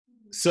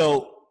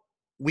So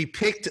we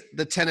picked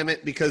the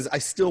Tenement because I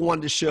still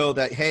wanted to show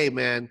that, hey,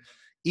 man,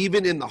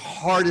 even in the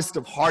hardest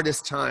of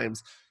hardest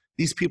times,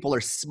 these people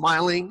are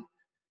smiling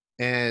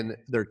and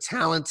they're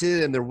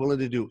talented and they're willing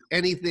to do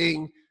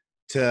anything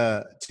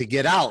to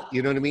get out.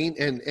 You know what I mean?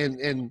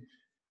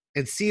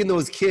 And seeing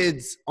those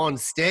kids on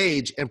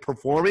stage and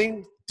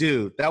performing,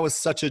 dude, that was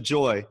such a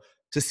joy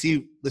to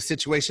see the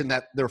situation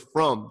that they're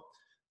from,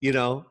 you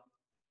know,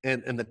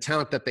 and the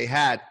talent that they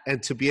had,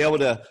 and to be able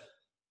to,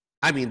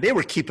 I mean, they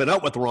were keeping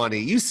up with Ronnie.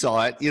 You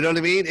saw it. You know what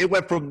I mean? It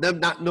went from them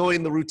not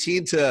knowing the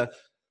routine to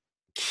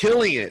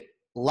killing it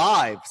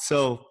live.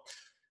 So,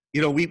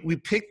 you know, we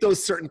picked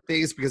those certain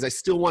things because I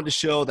still wanted to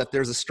show that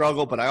there's a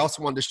struggle, but I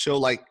also wanted to show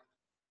like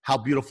how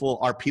beautiful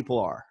our people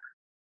are.